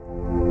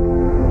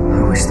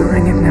the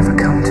ring had never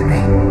come to me.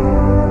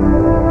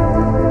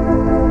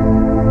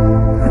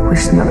 I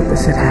wish none of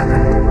this had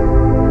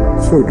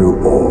happened. So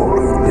do all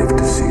who live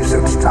to see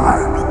such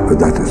times, but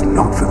that is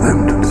not for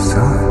them to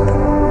decide.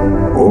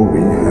 All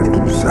we have to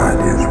decide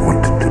is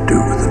what to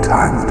do with the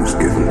time that is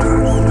given to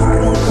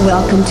us.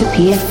 Welcome to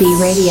PFB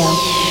Radio.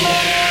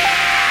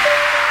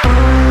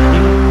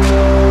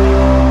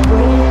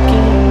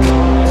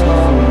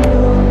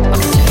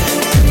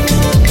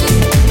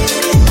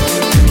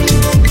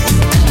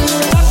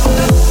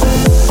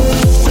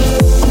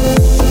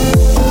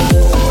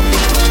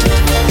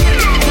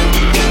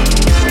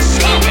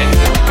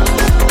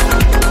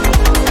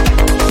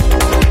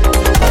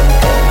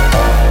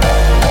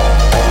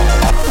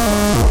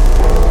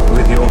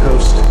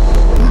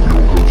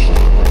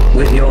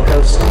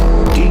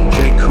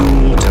 DJ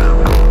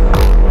Cooltown,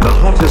 the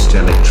hottest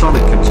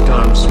electronic and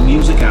dance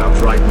music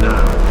out right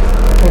now.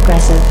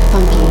 Progressive,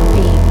 funky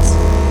beats.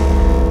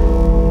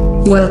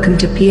 Welcome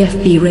to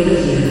PFB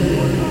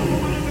Radio.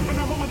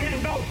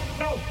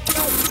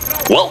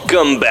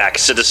 Welcome back,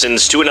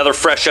 citizens, to another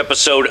fresh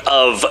episode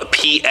of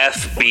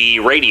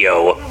PFB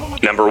Radio,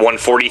 number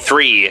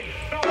 143.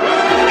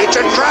 It's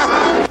a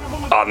trap!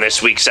 On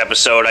this week's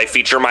episode, I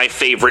feature my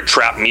favorite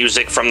trap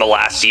music from the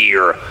last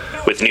year,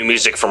 with new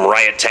music from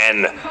Riot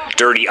 10,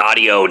 Dirty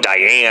Audio,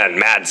 Diane,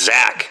 Mad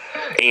Zach,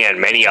 and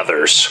many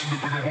others.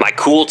 My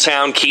Cool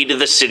Town key to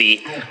the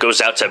city goes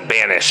out to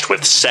Banished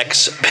with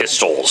Sex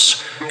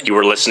Pistols. You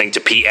are listening to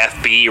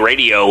PFB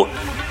Radio,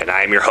 and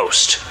I am your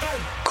host,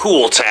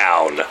 Cool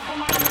Town.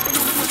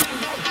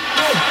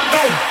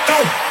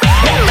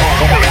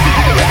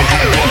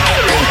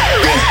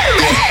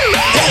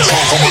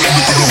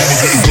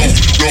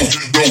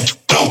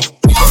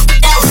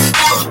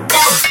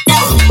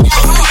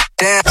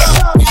 Damn.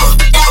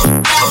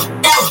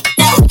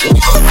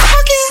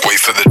 Wait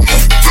for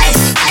the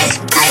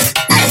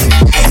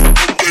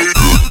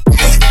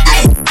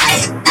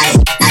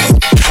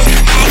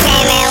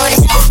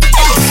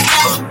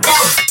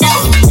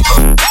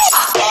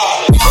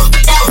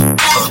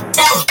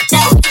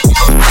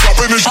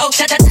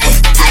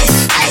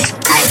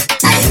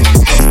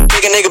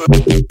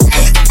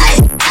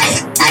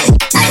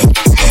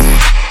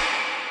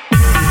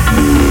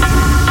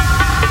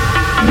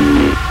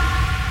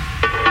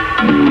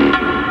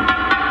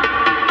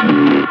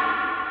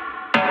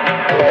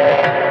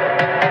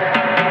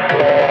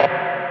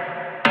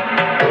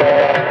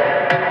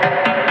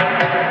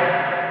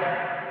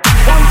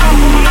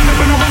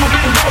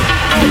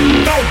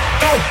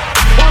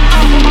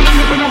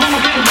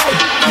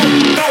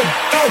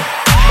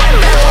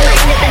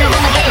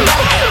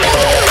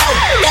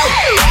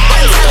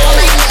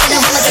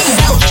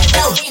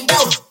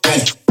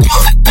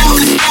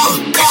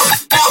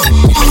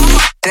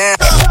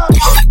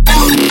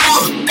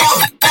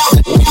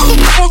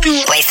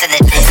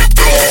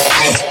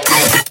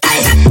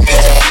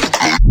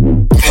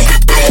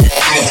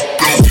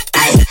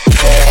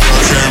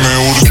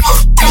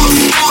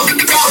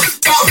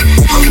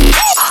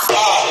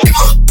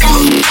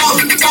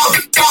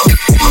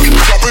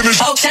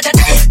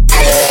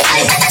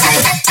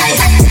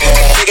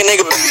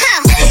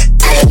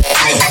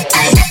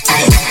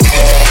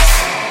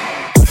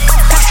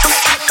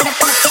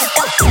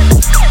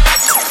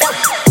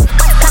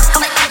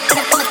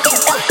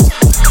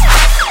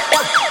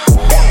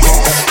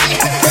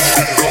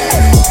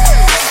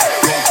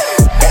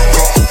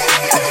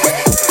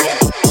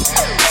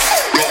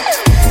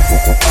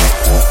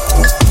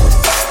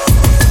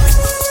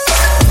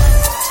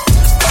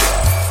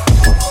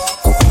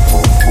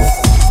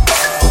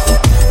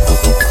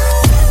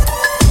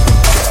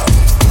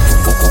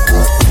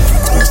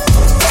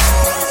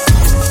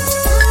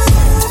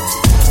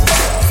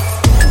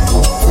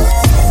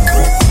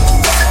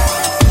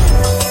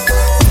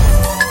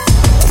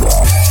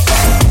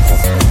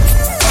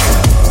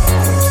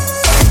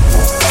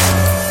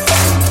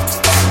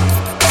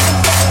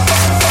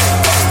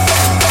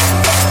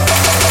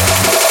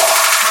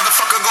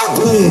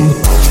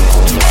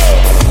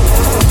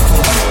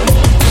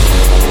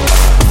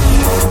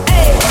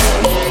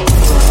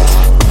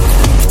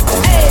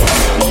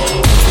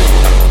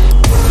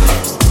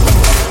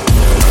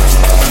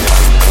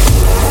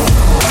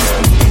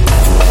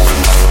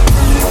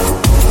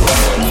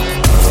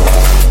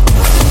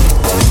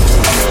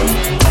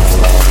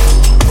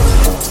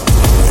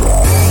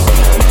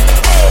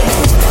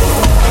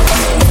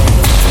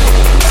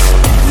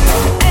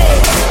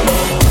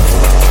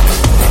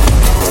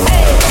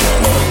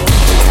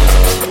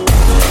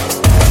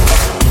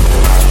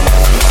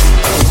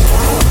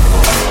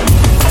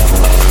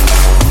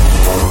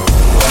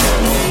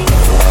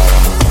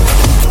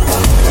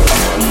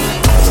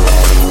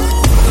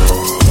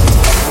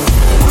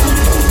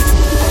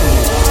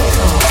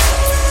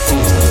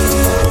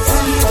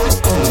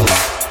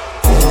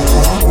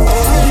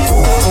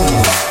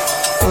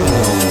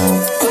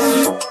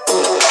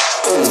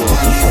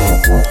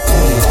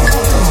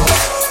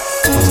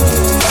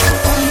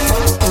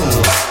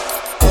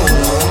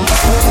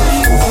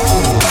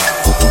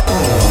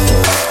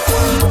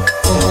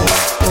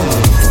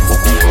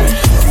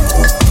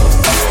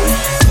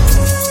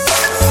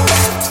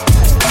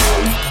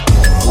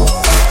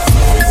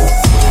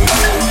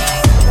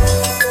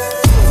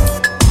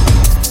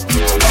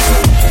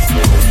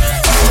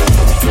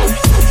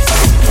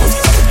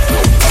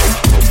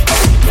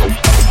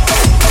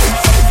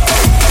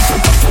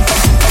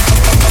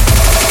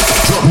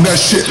that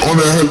shit on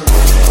the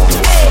head.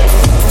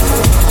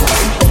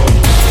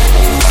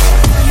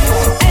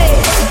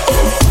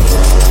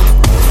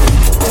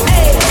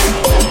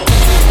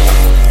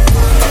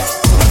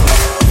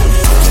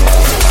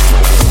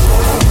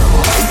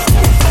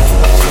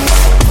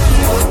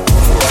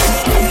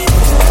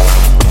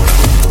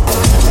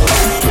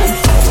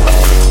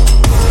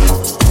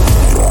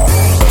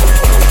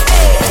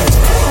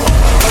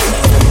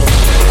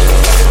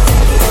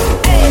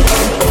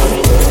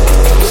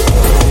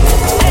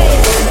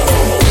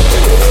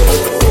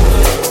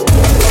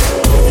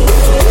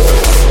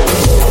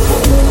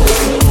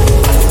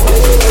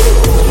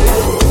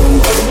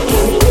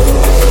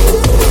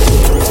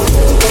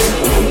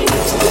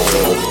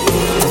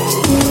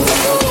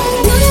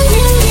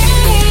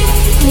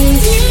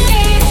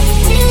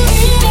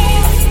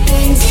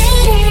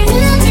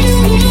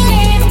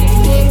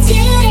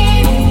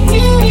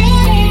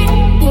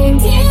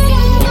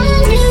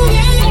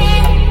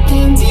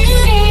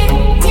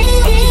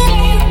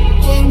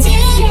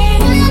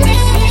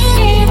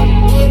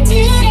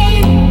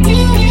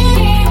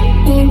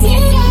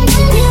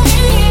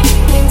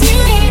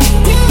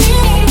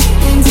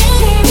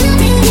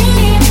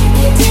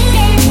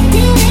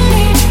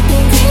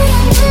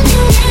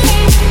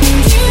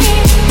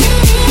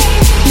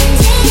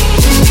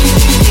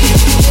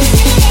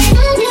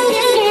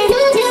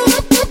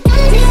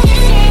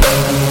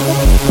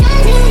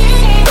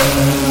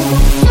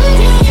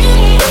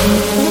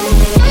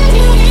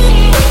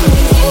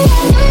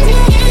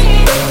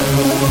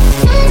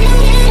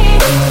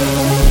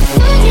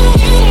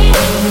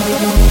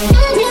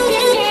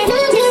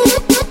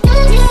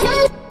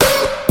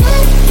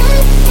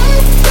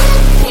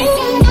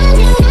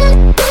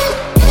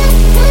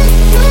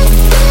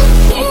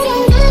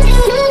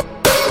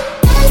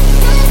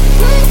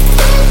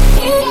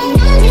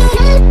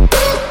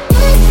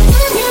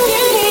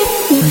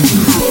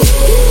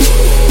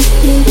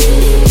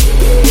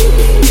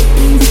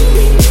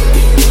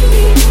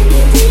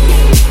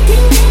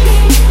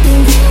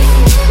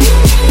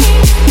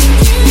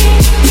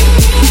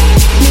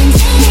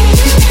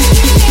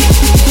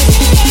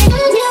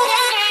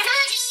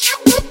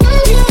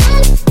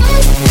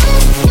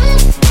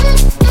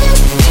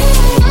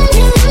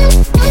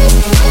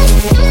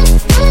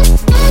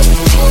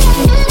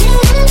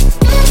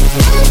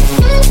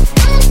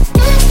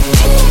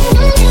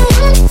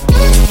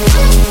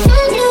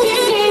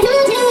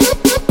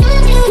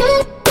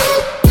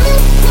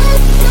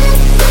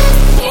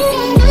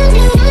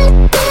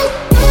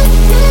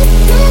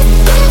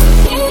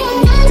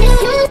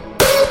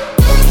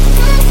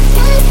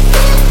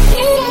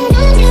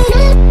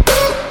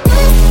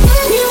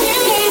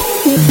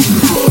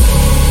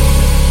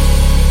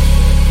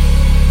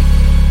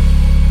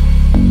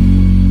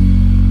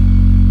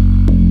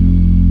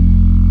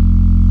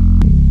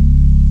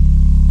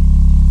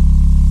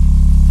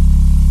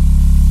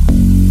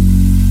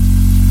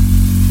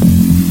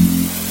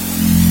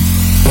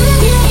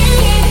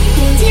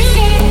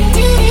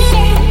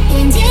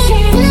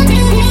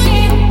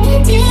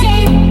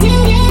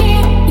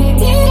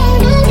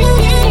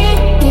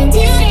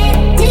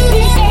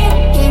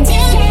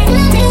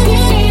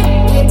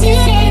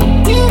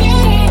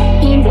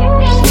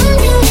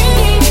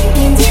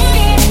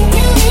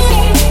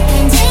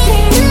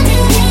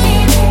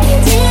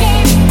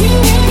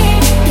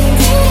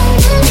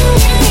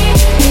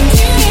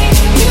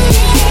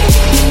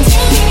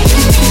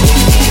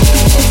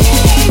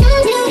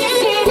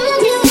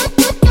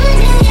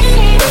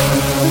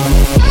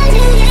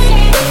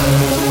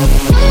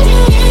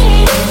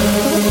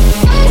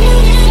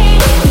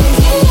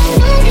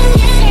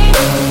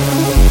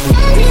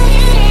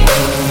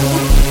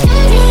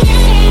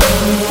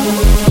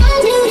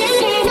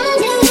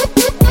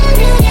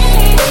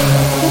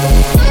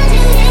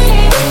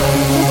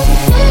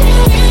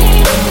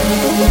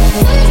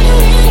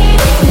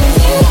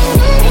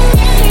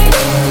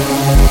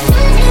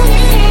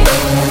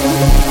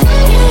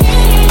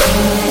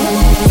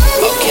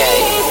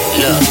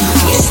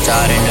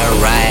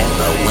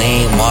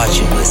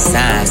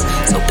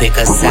 pick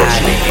a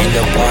side and end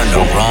up on the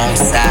wrong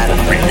side of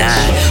the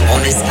nine. On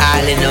this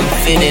island, I'm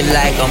feeling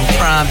like I'm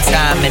prime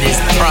time and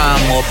it's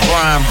prime or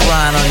prime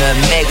on the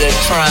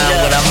Megatron.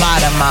 But I'm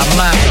out of my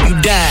mind. You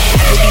dying.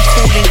 I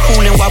could be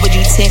coolin', why would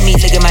you tempt me?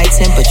 Look at my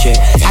temperature.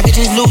 I could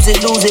just lose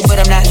it, but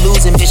I'm not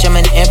losing, bitch, I'm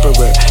an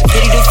emperor.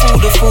 Pity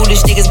the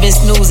foolish niggas been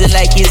snoozing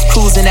like it's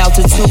cruising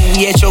altitude.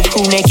 We at your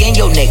crew neck and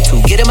your neck too.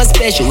 Get him a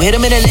special, hit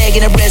him in the leg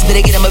and the breast, better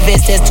get him a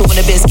vest, that's two in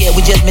the best get.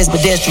 We just missed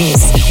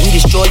pedestrians. We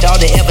destroyed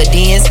all the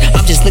evidence.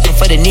 I'm just looking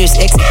for the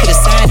nearest exit. Put a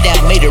sign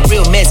down, made a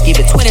real mess. Give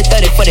it 20,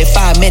 30,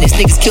 45 minutes.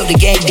 Niggas killed the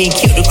game, didn't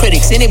kill the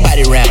critics.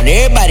 Anybody around,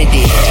 everybody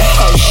did.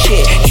 Oh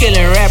shit,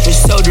 killing rappers,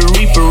 so the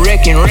Reaper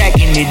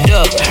racking it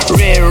up.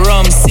 Red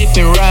rum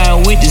sipping,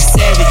 riding with the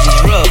savages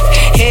rough.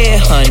 Hey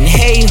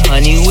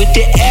honey, with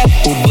the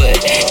apple butt.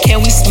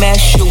 Can we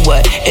smash or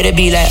what? It'll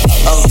be like,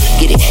 oh,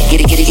 get it.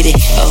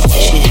 Oh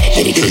shit,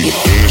 get it.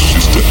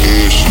 Ashes to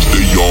ashes,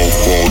 they all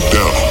fall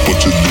down.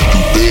 Bunch of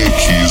little bad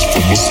kids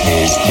from a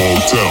small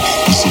town.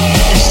 With some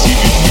niggas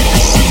sitting,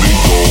 they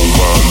all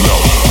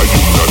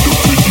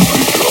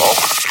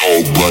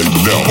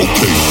right now,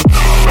 okay.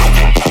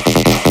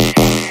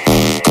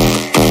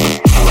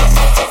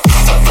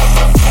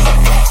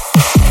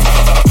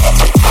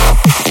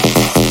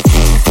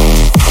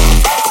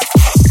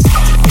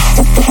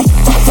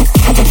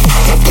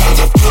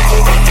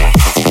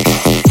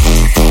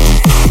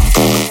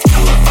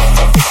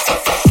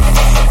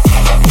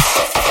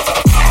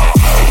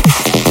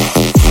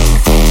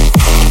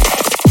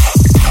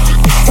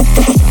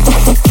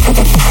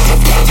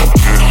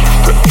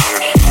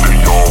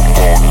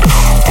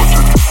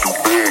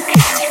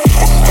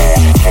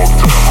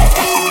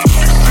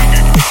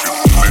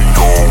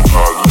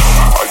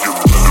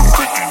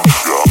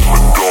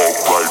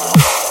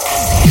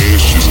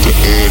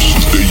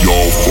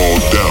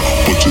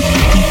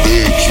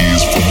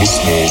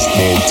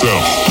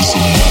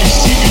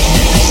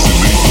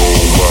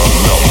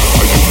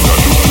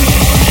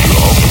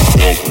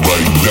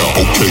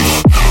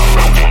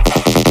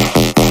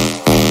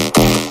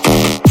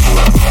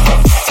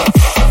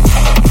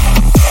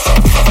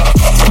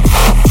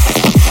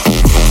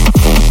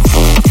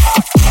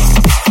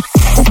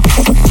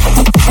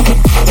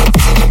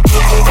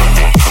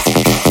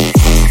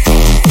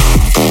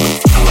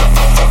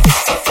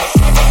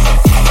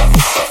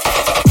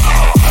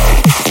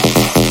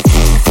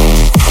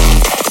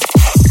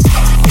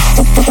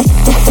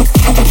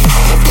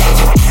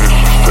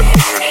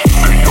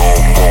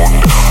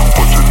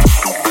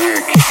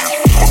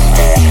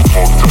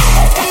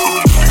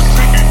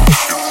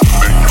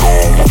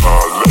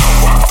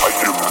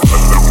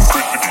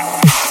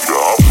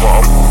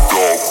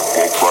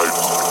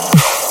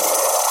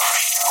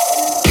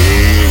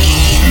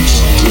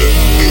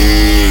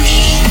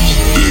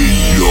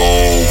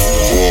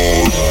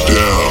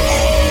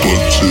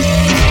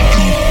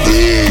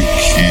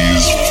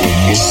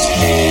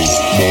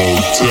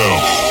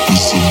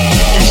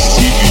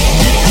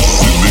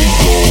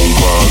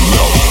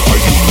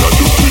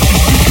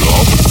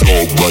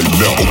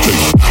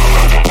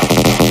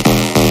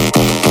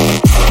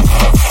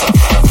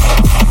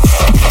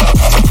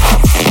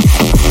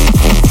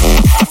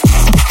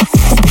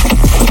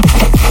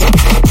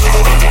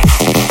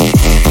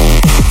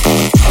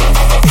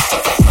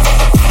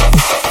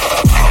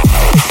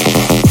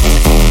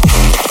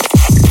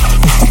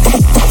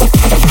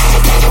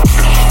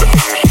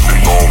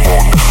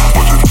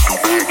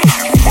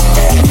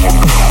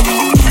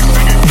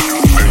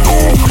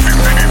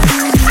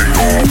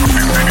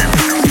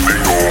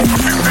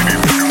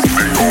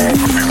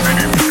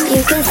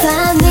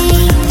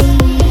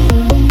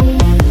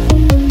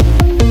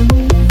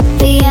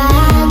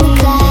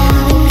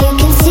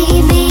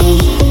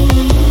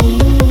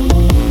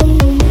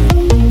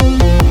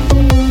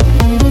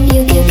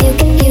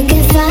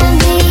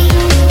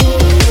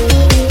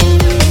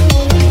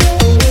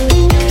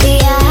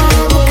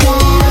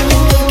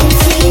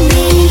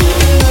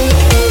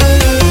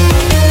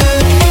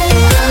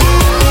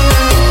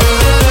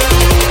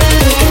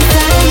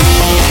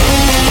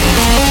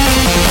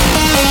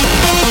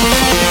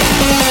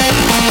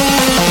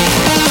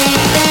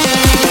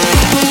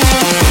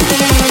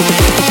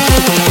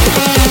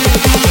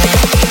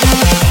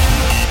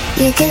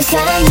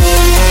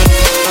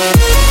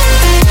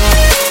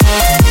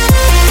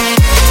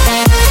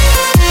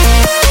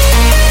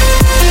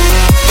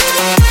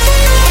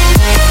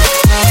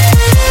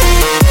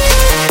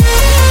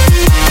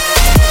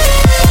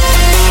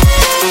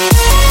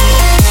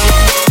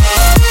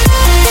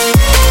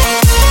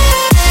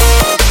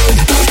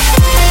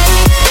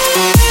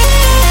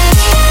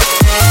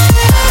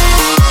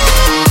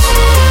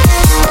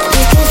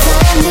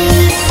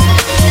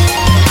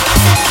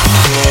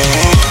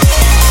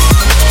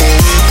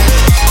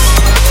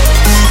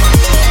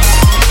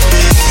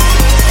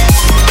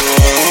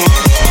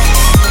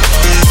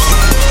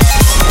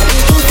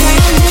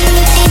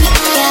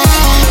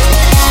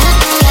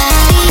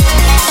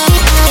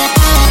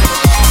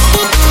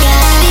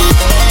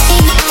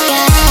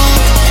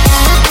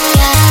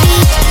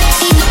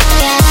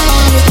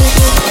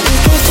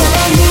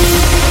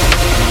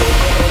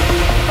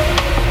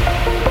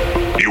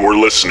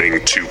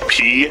 Listening to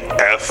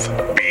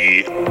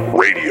PFB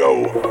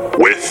Radio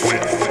with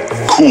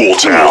Cool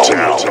Town.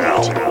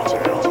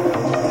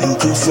 You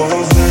can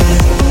follow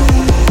me.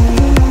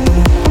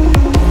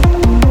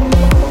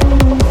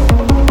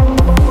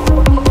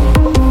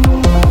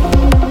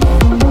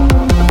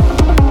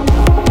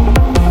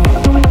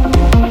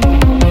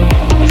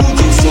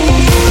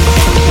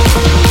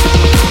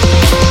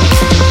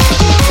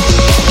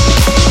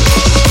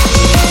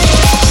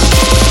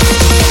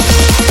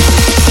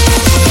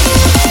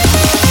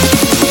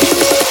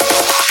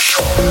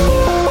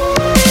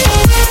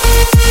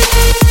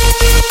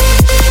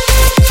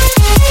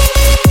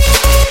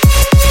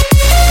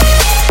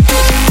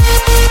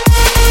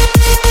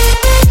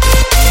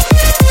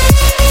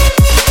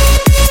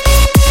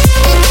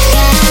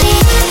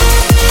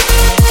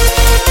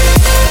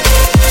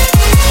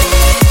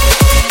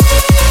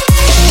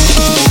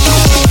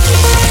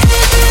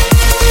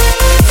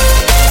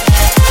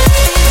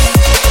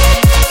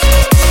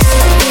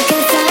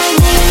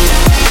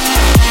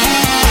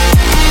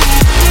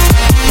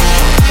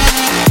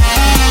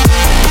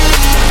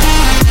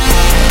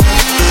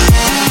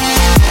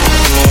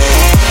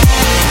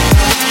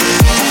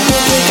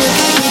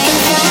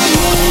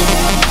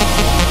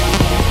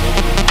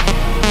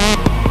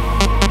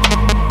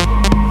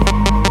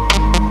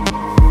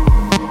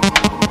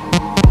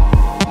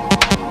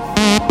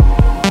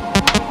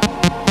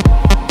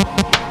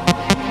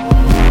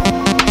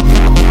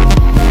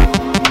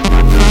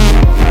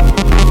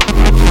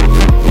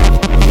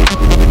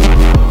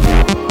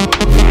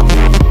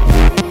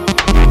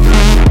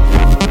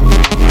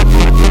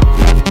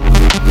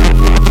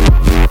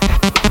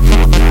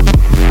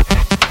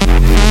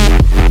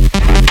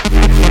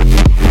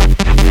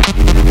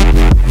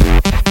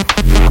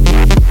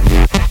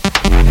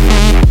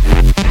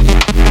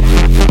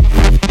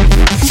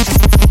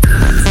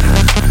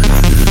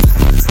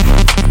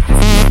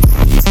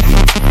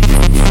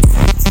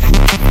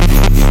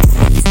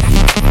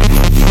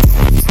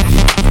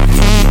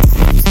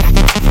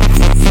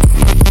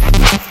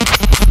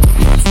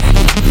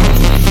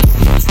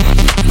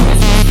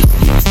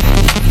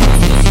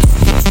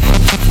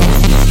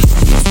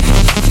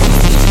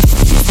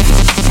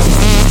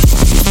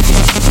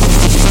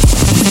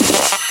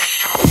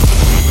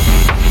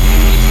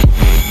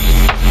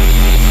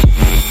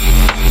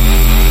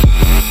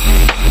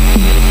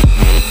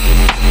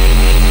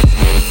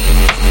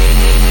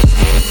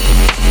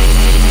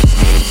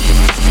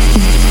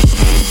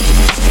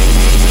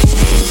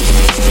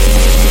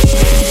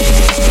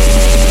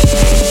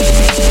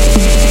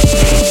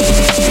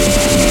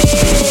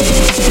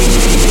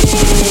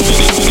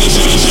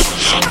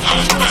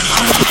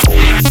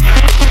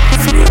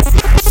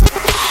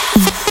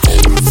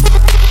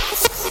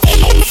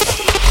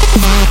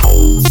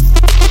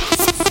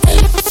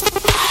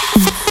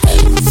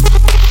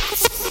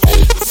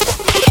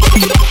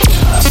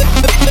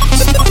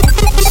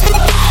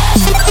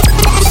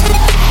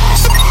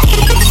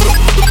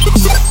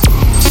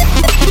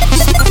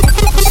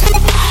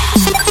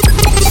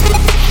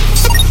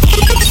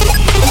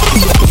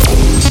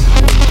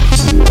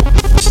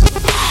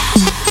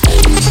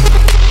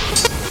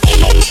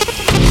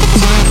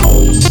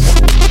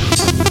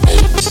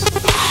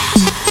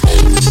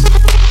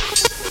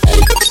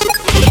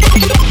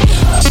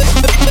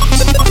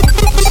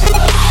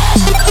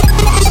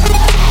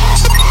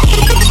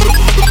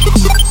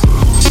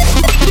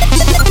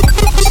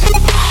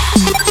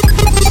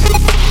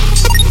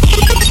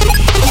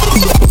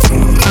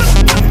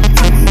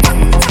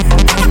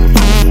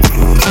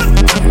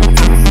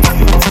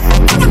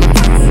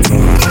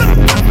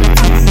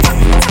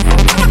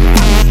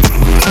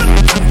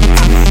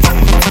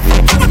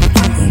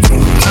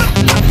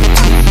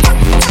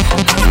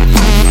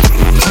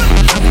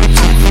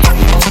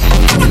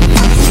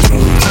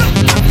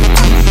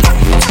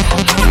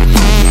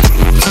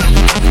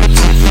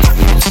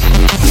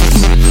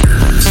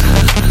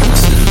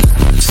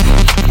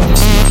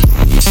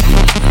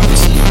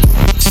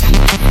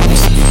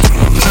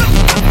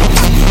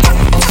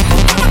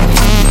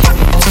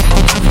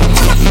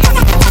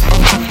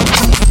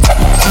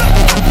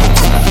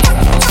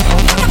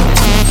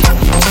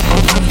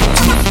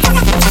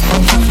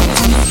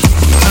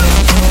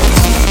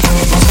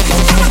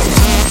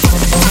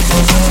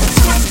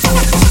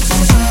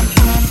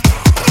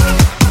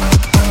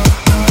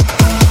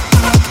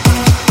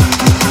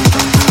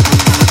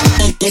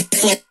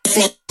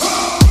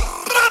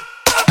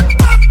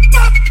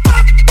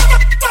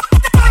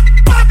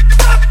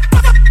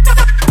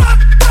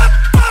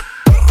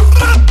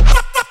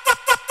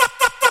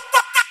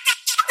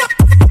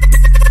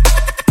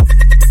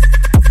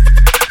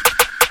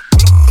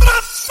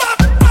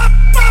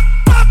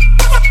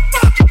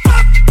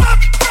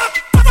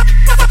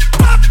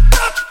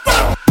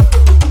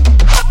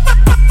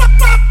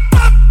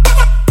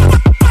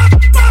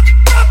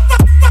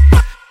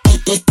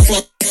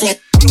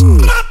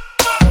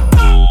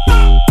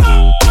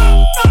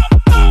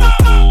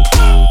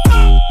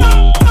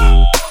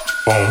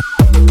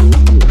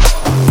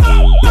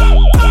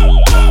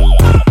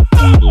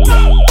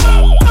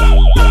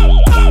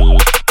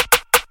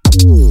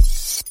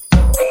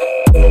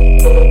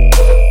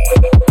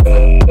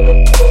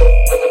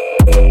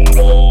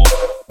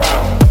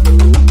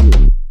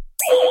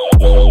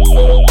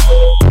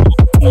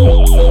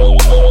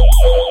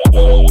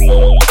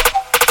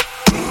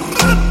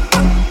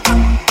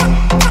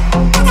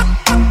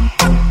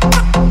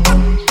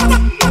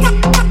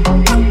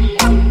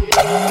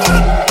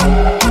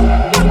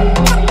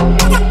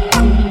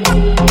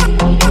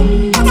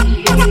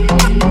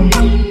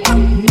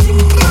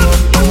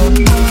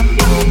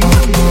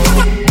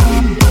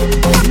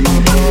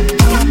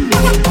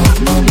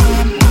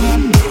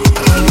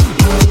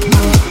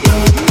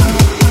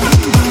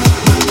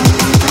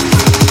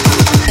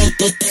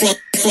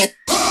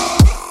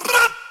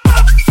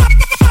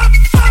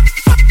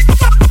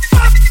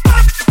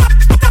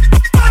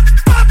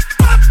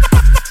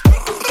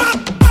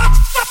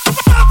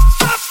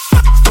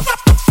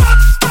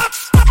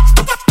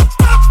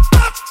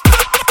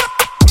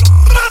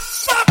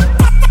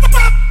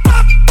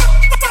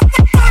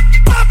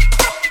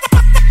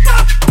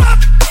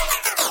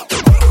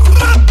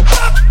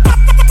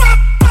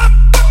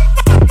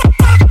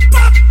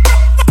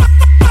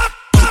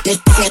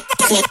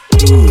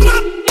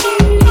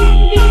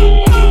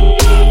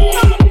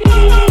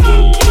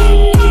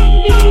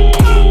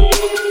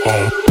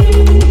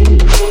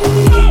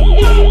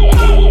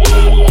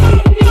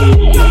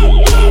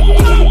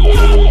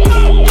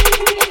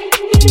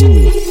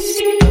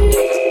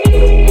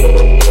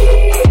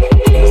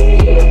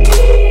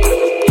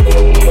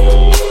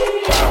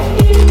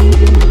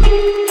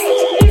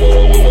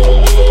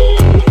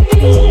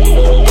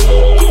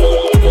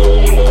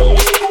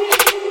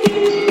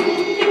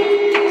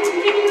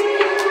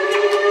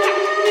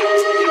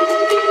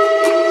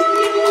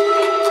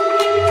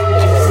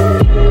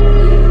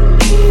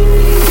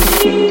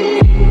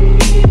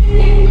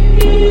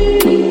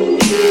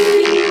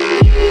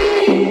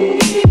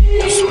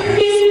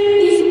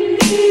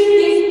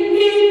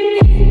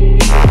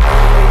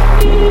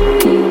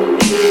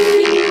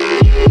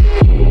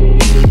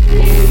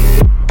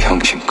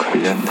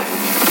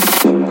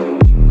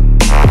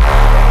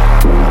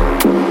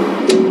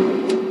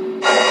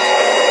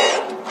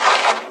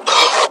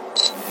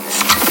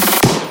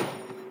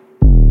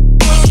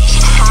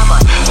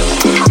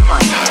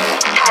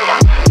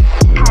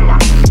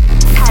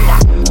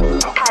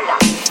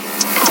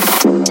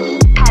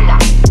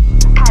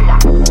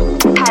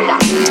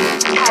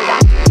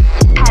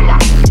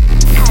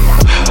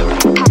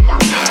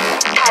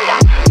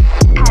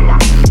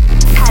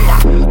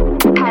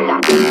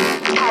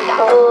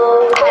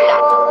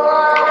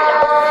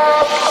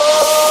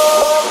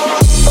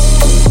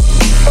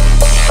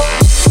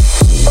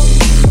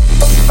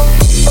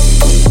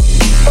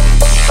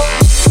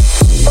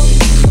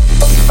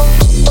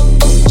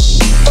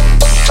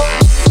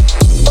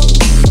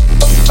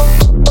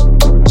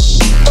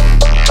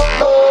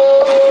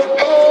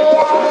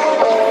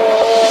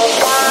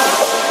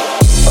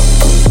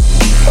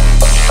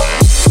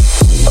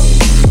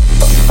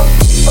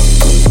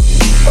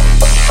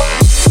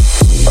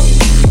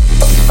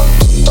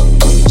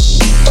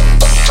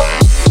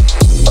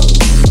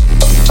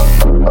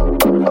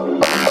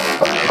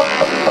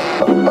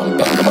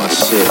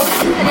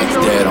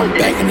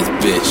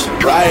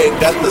 Right,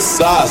 that's the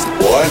sauce,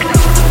 boy.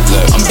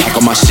 Look, I'm back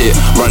on my shit,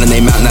 running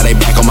they mouth, now they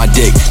back on my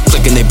dick.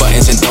 Clicking they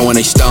buttons and throwing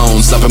they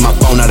stones. Up in my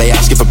phone, now they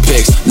asking for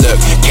pics. Look,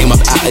 came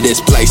up out of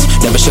this place.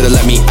 Never should've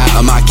let me out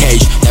of my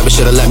cage. Never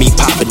should've let me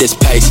pop at this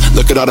pace.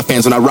 Look at all the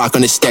fans when I rock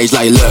on this stage.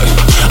 Like, look,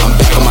 I'm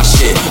back on my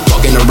shit.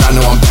 Walking around,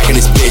 now I'm back in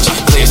this bitch.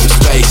 Clear some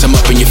space, I'm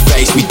up in your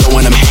face. We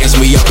throwing them hands,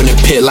 we up in the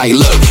pit. Like,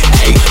 look,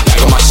 hey,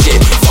 back on my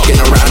shit. Walking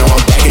around, now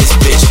I'm back in this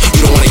bitch.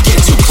 You don't wanna get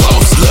too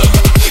close. Look,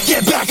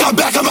 get back, I'm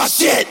back on my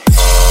shit.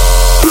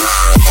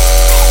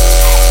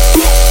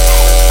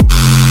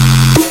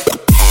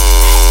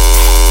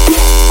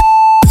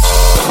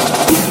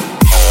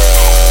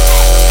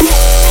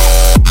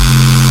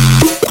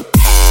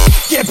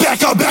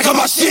 I'm back on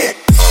my shit.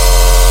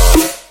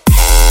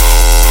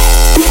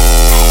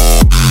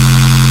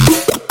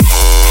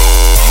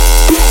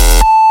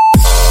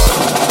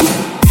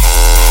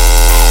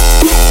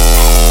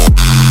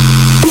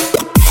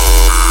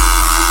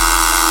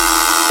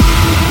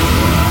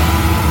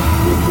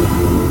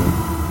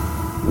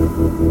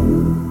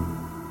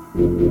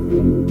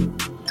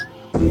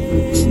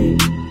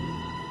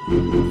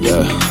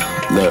 Yeah,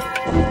 look,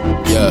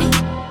 yeah,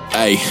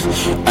 ay,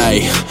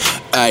 ay.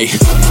 Ay,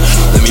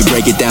 let me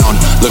break it down.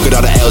 Look at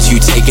all the L's you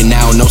taking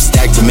now. No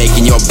stack to make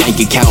in your bank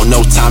account.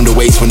 No time to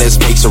waste when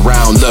there's fakes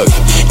around. Look,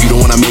 you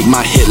don't wanna make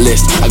my hit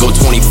list. I go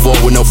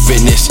 24 with no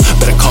fitness.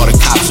 Better call the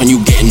cops when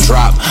you getting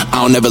dropped. I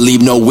don't ever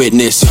leave no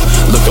witness.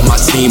 Look at my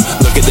team,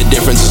 look at the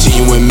difference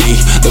between you and me.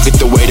 Look at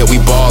the way that we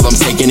ball, I'm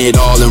taking it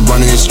all and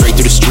running it straight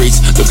through the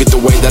streets. Look at the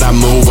way that I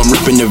move, I'm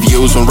ripping the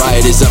views when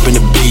Riot is up in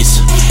the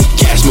beats.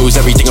 Cash moves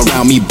everything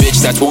around me,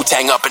 bitch. That's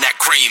Wu-Tang up in that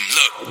cream.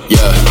 Look,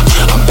 yeah,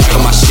 I'm back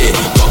on my shit.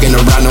 Walking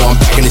around, now I'm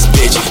back in this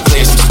bitch.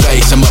 Clear some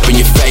space, I'm up in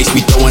your face. We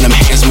throwing them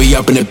hands, we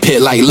up in the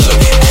pit. Like, look,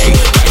 hey,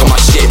 back on my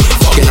shit.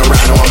 Walking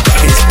around, now I'm back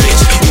in this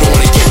bitch. You don't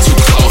wanna get too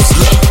close.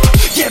 Look,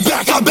 get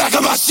back, I'm back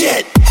on my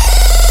shit.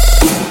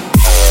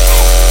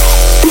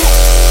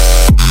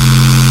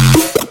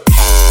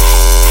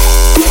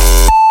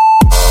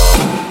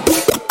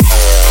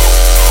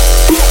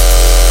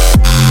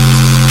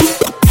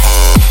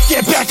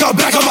 Get back, I'm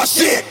back on my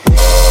shit.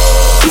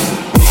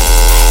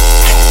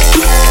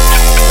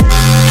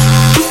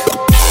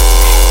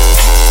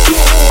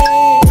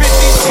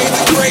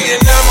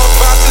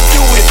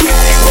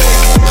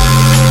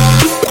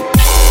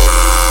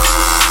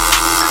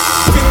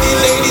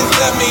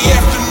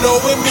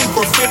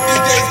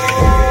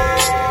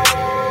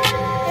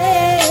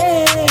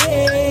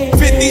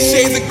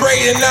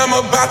 And I'm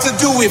about to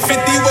do it 50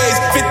 ways,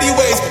 50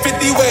 ways,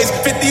 50 ways.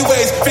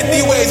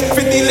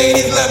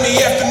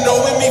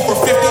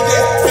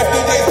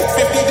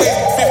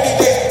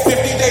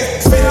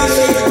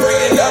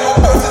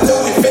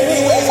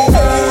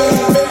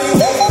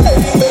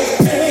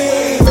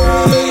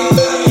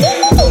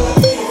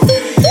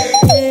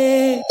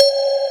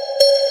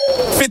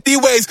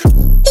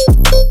 ways.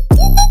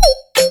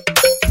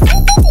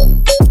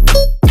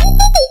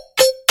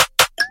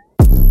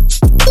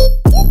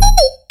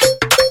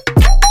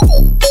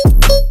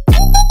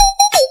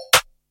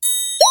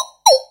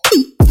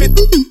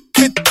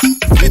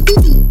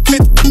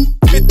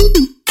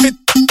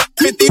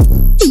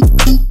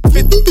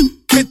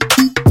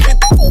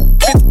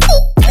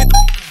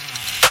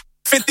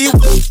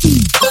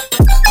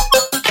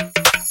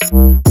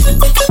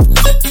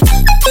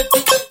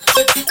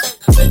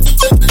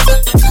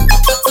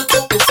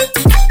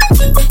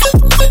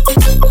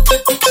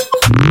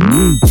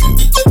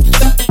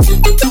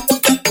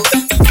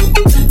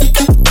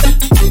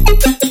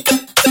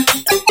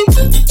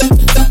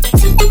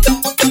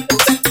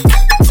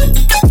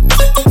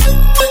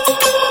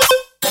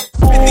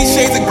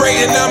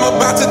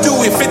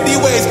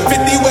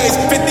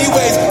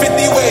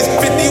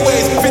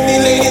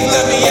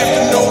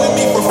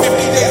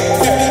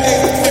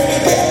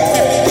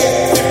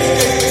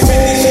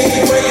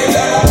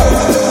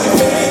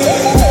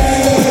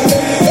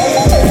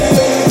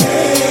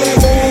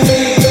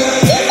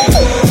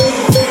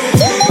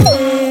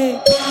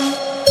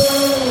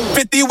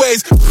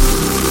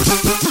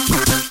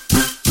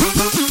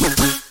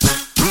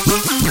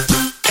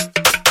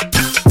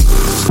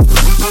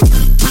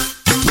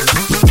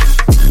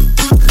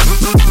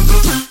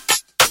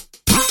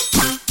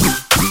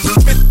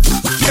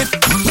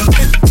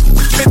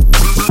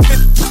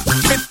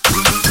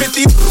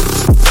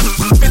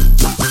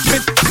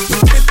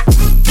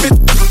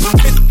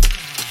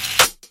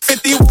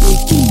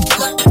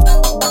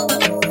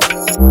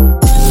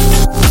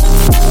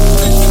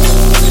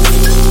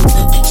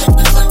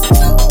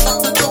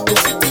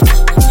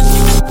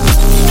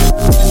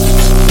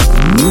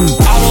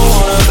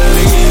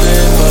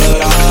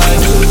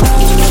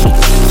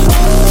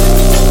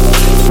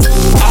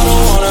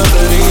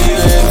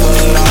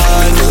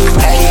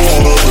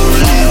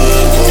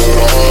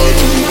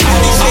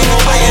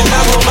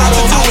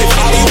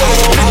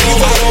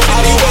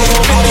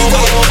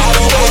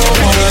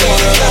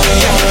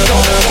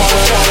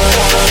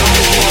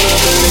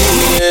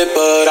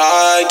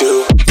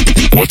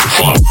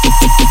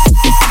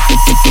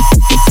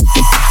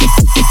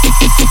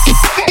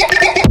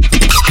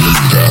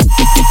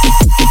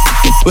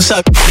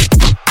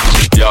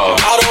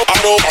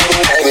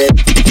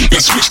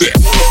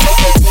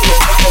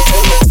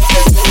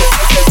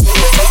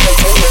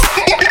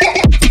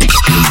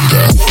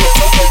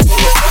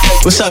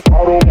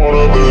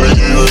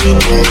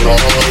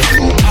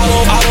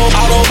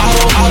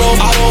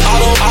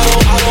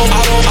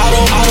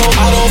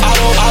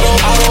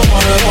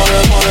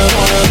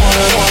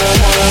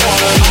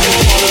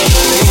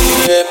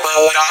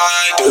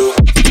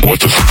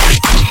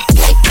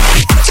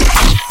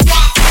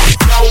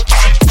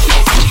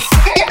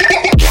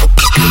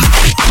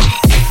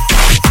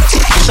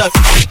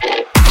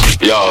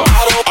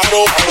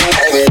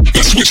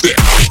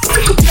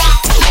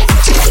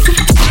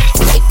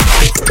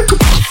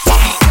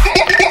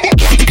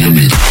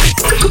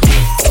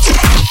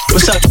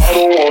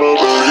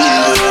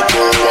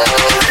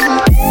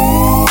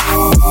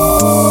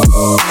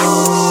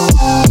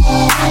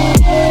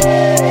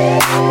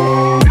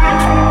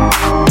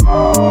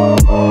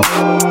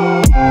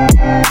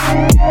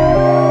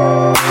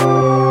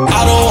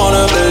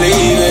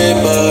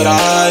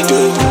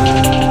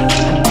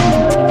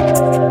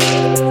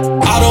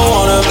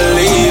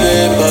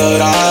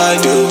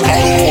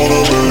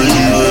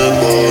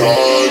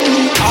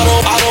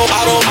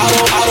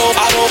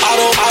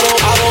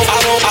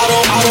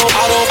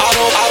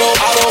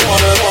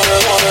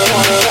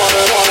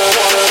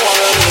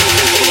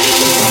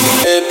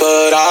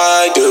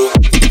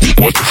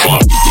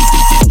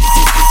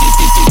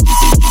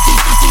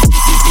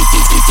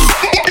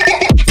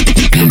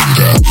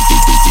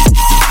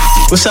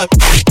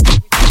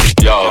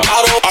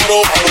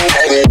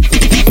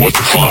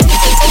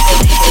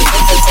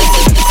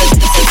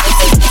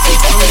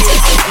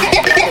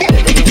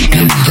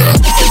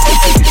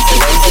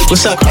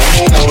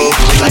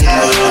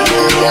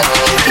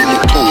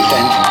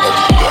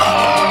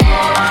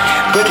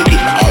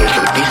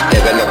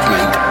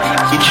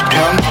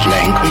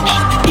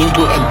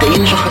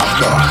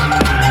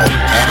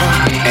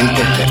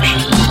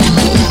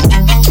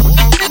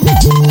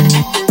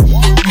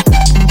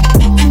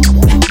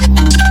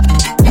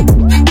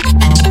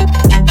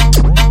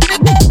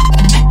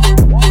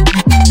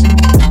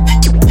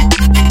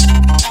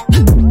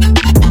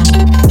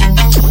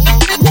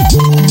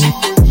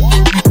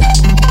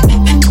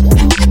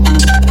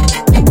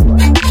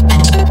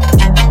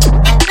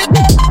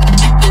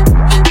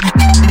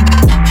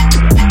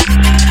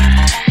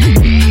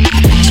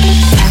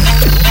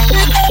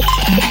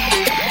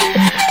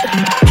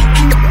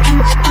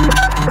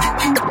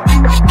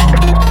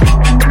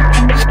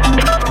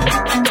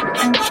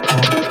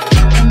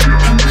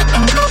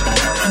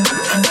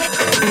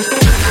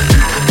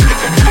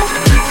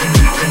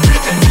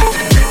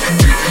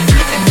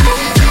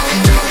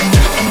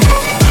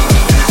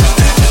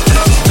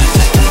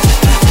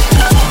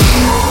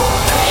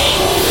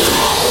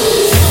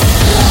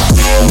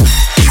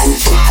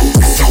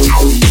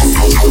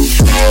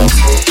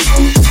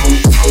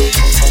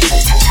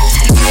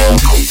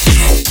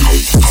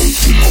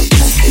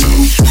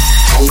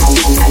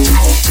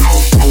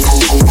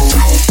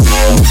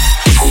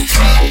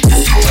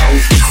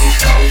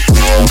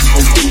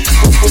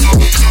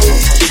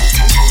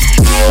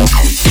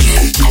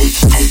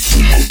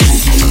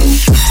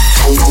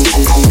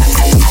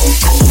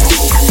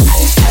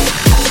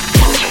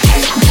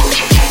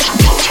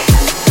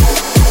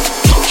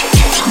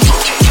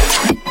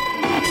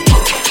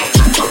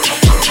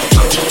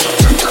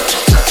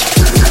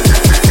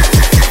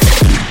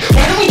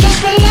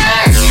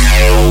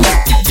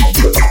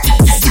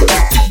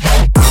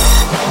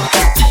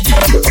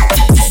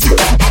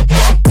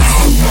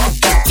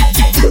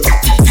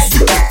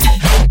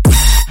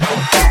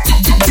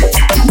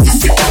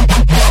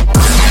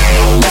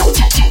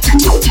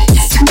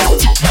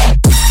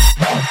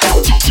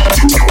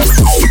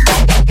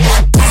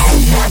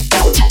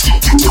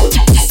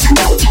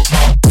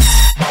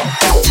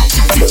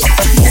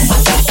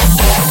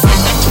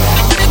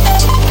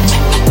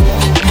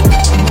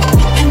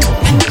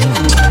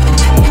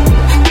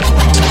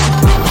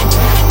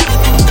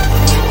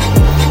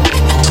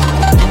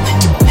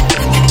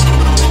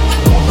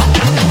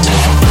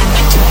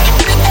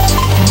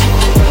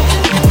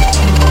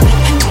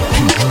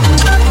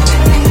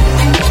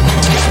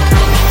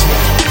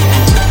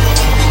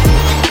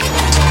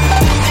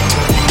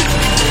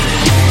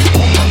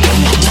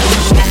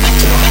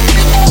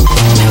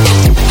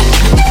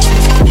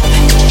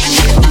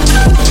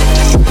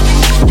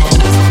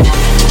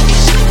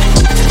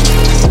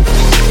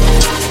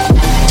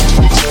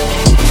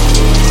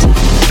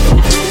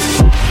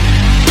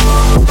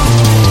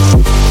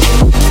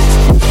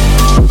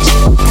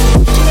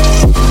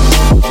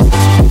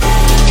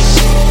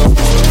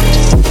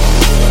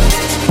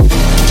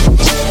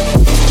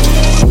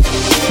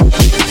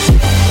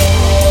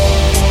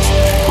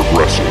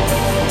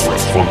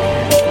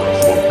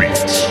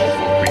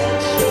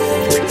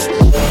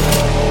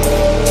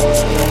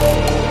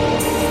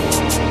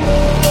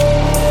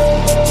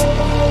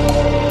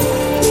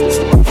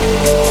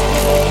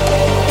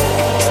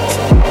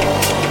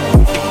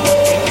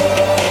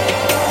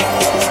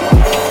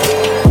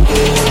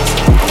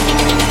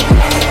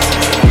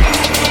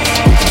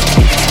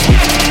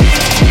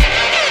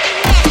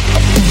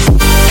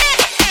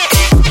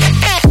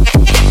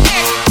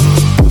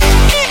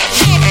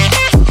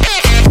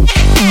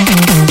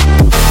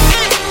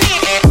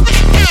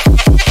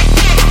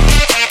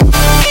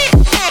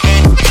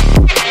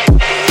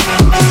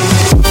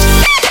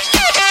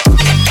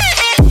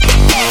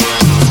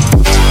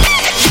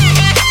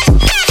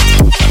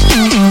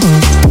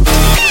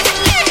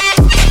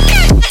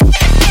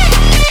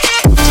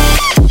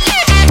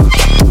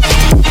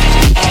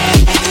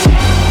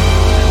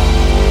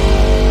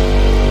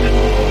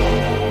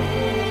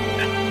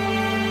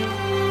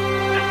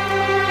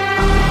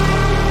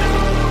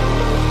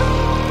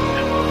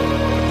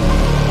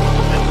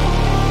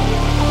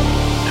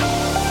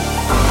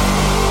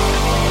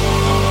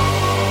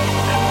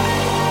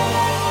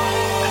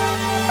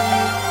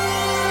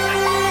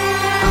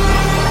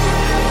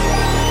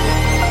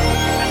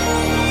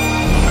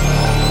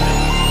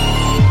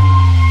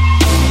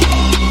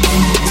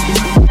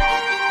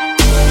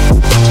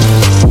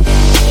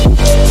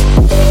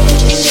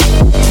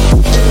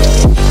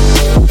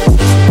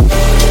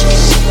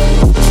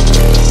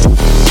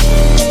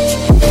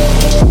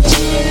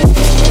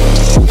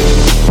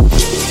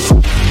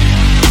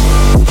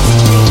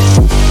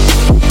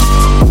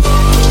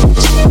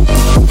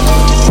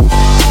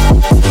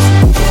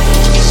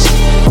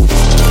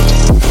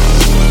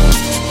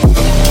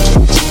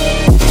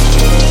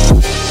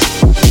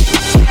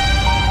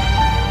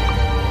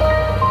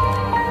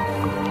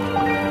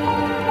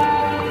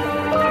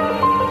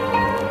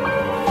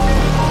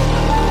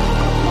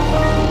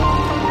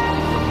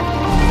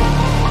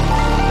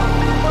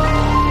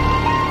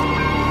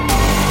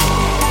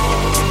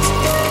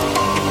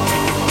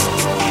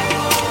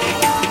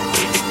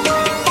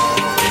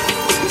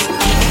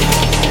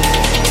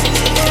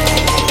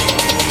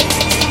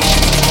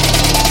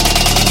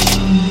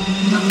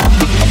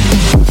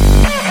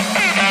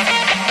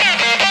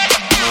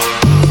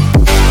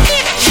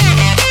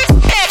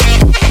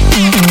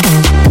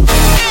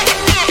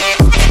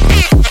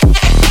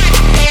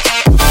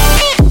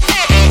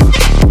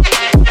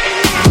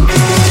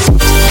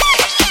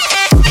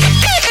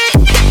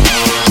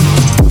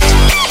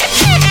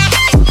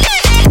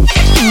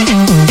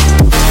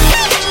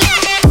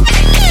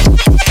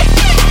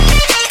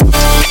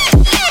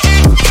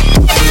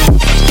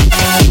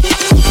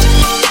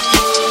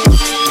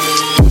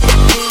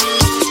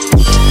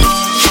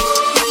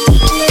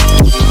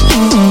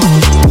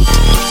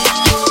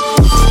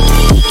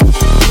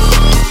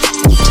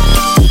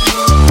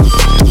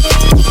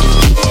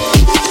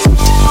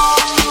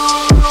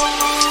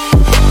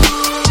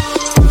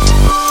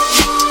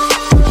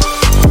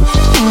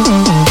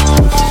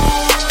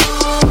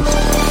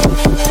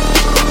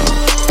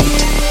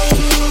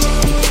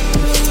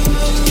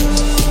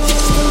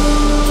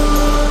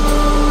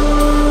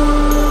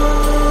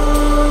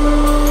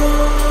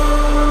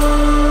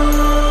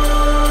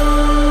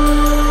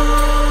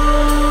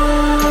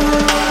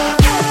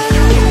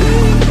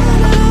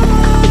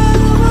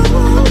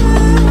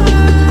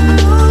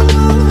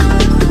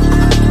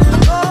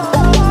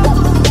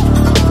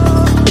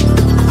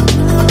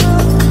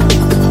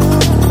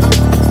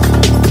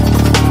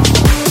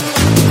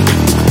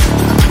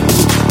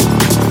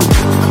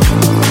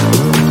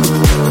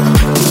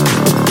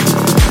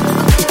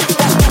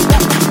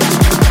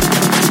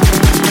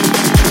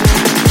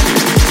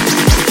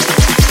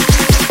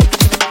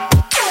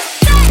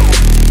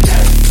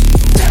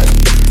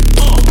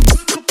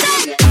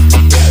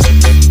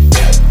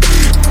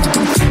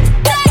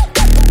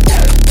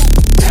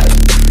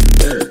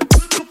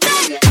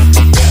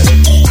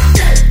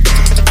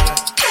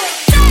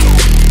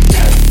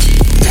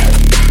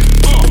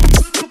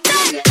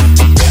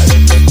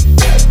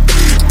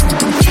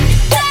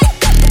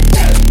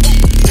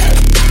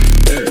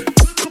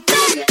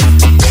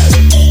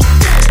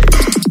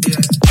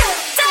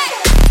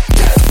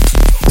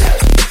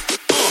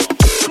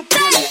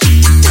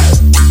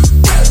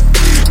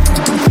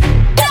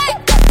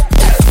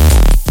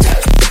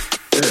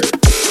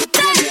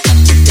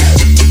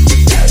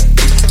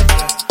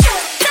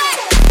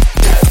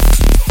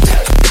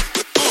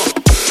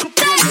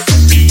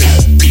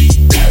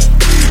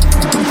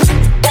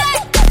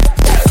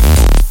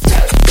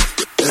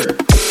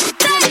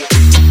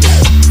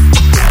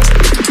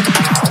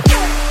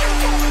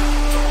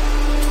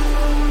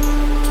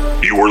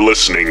 You are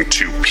listening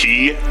to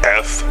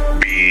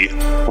PFB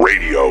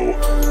Radio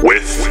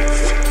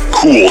with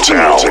Cool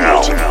Town.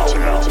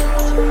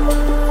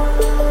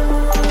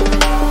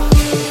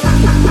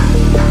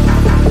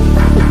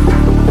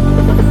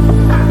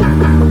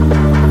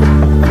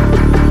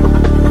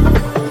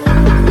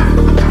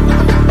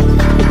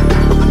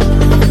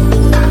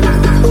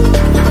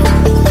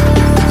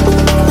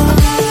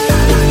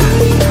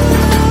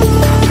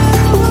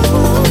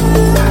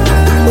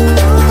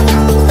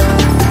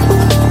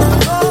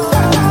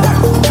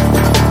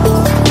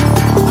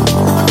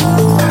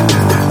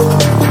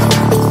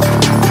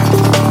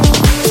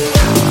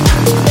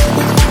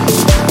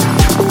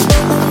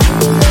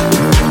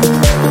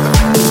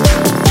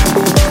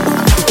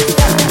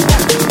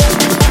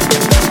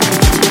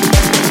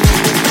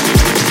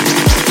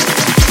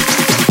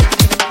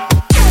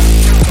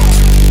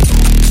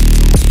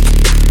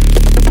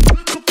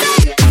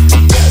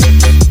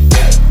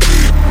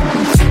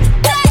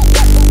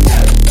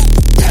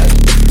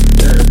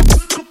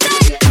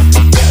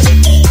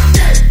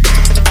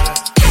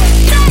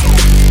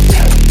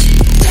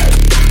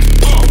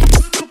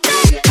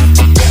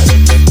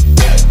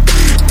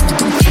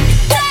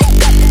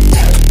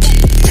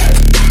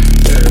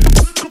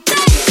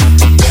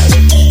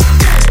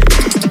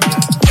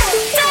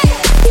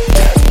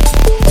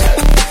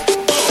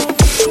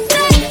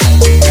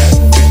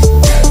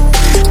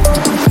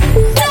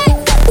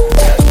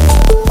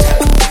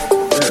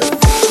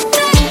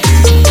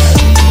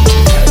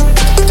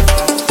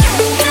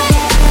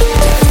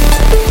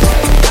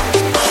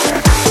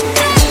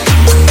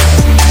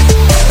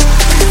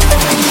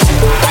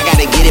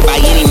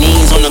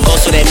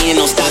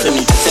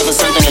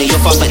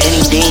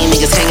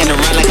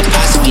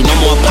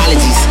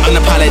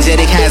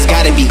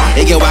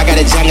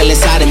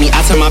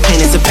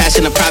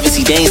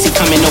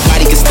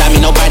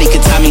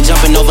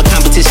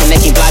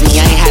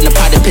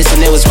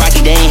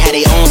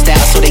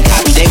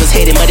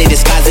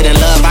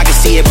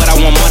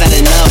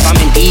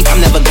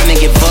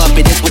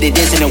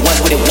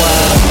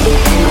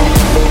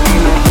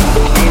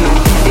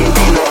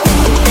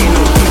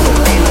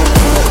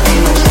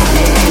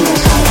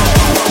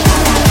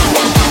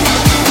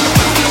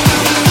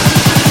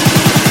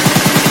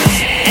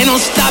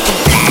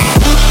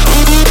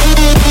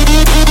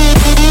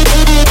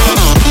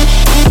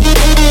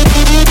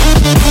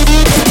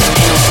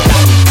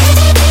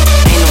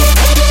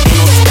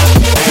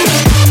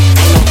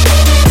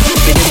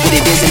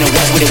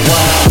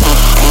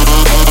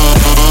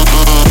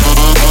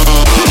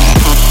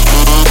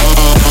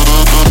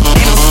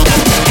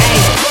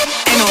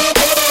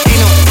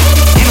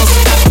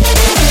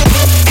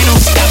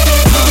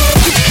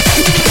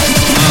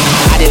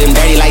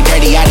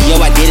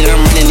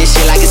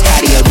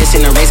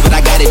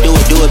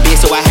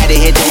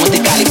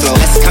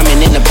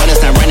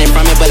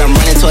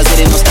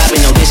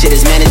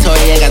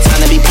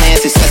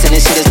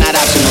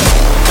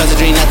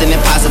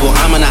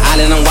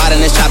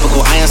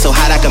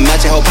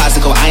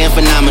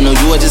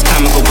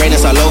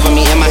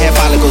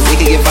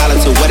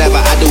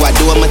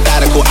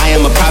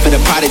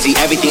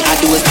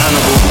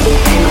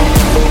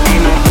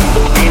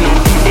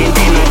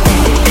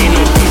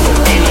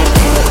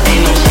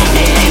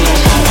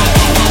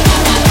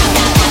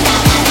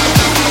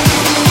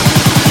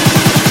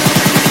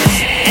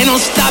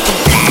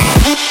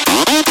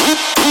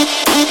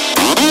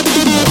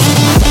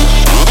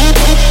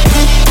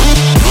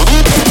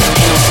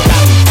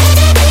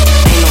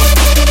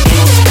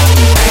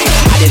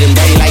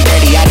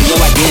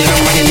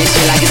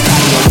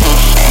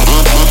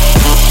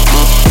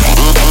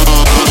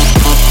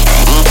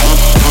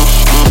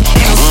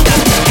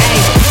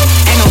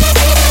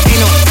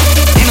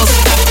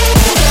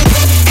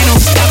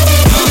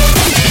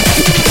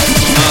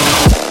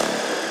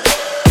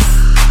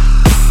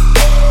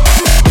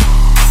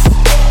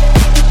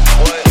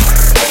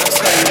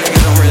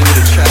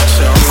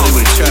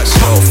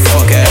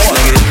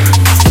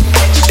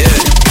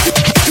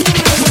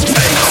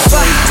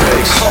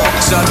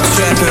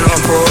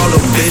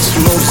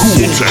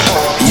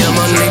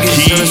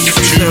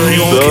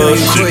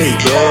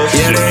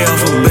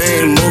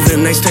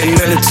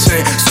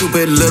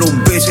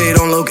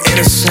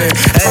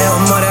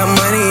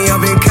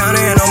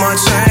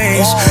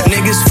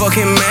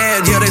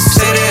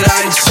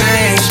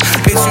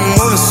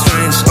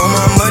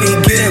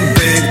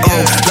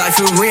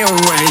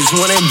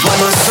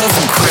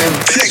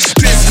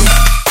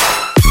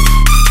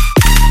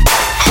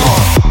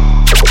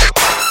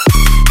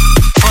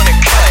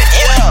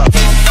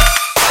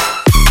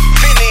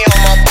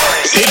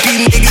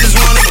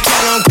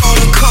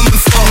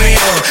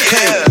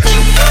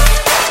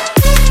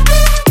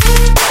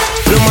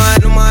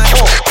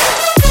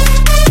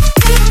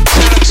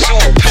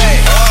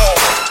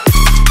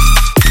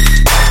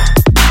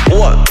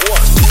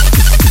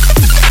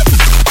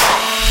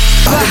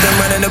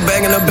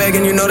 in the bag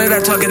and you know that I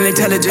talking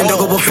intelligent. Don't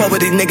go before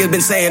what these niggas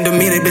been saying to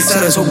me. They been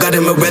selling so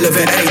goddamn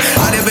irrelevant. Ay,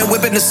 I done been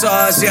whipping the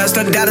sauce. Yeah, I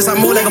started Dallas, I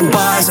move like a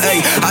boss.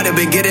 Ay, I done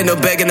been getting the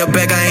bag in the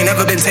bag. I ain't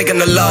never been taking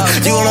the law.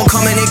 You don't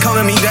come and they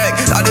calling me back.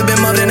 I done been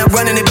mumbling, I'm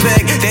running it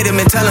back. They done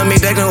been telling me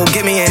they gon'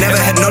 get me. Ain't never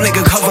had no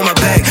nigga cover my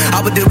back.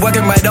 I was just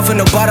working right off in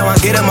the bottom. I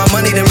get up my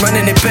money, then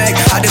running it back.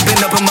 I done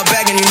been up in my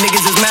bag and you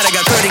niggas is mad. I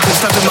got 30 clips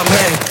stuck in my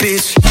bag,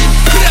 bitch.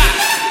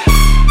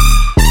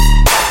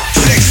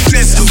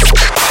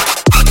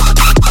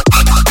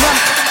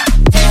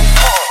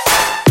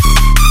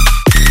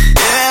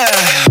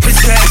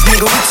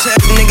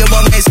 Nigga,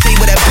 walk next to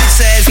with that bitch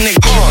ass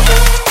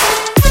nigga.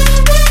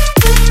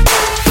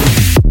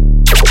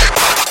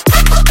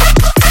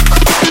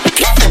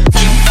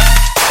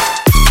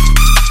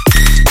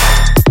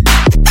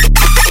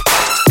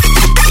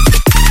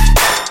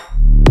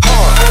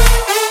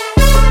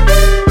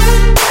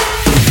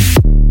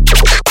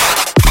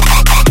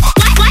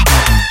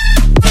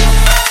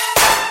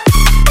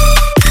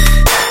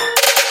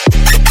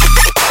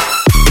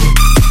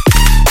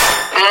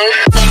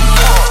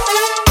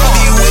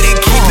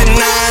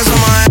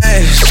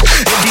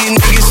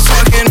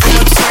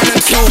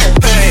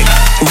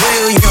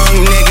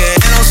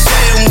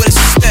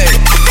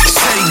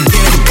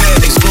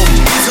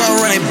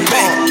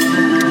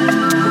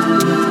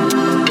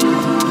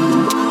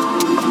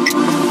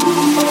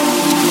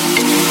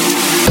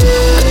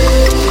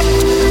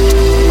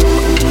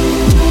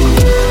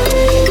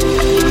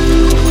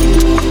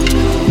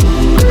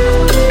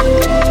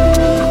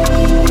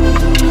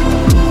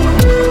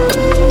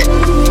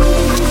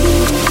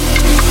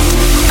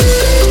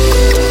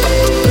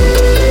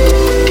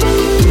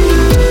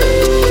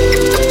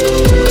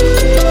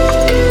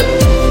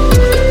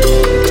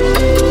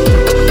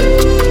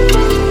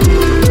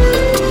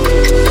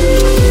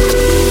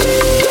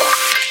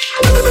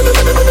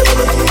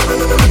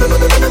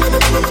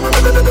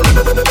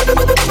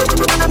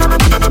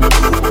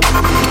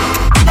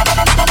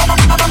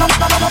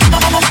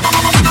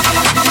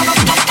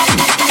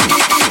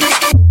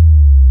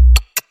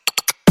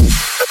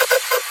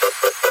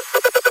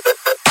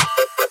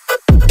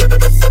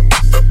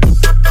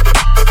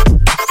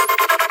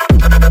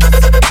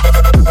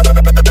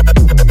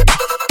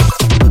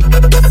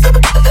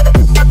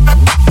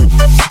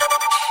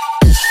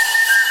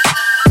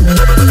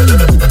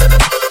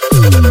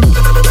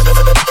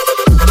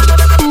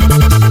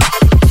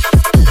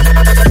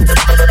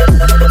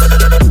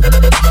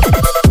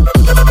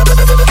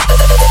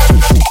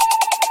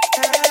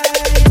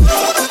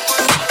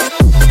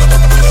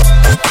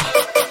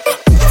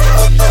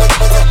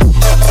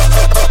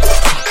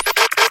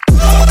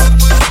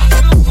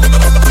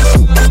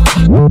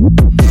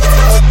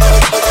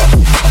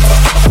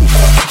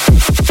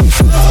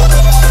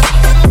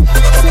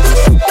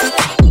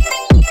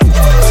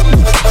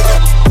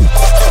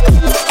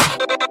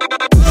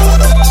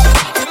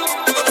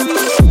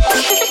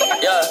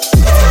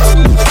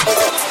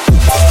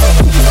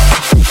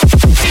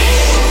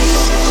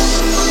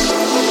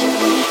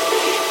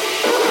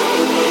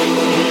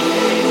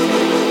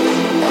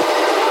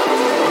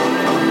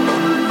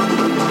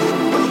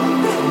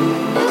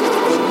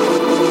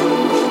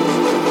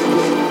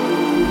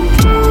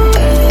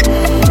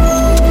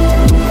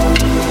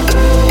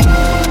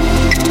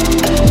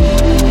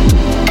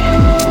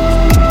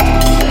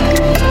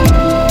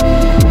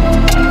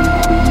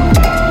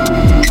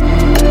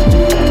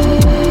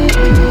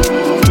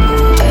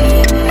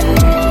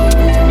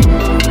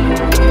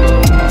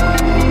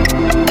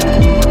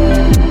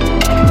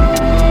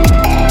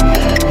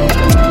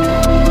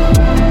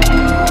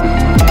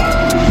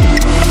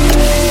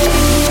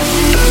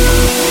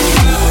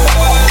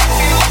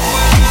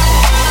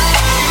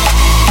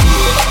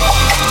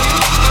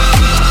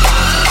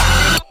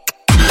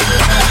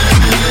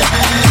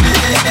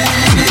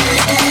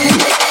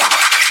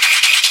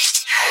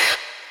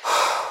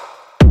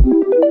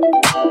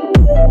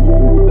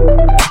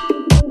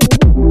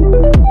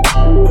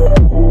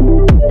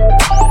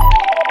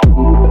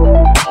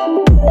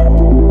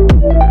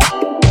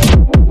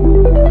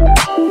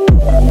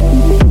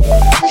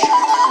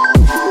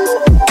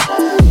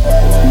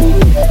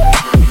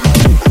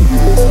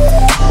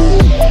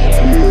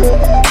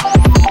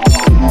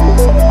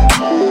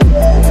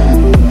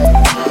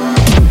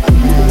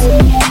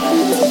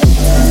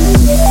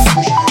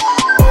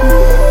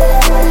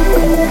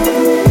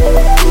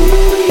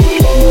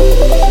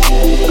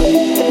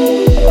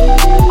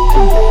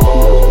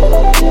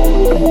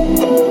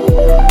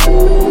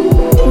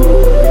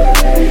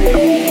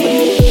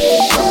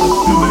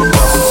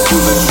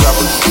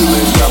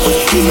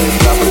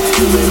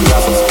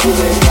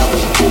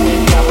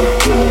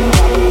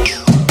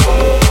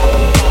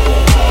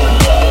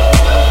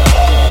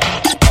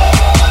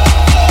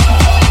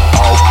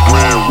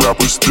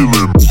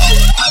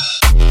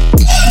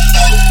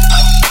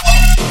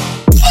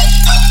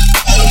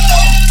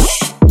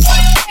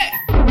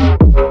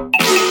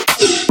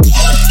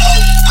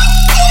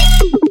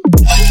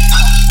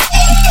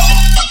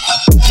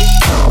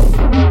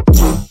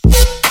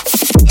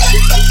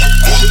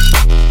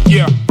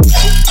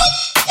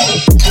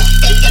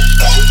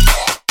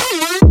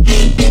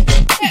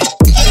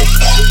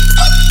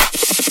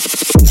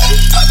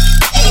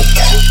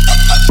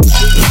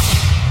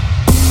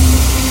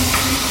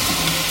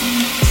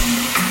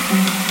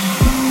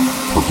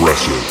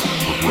 progressive,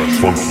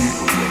 funky,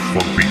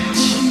 funk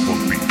beats.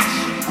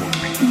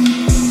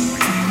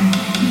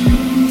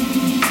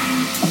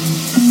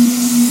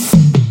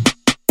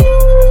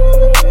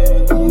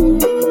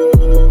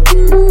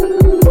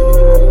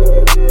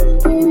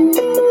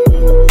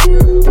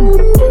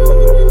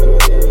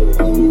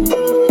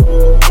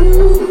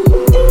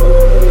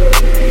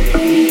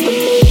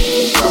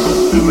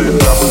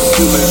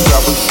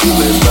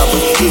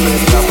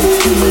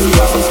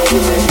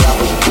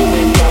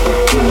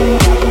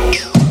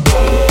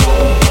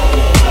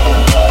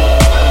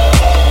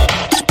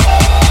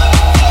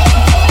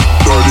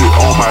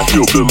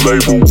 The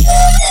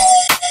label.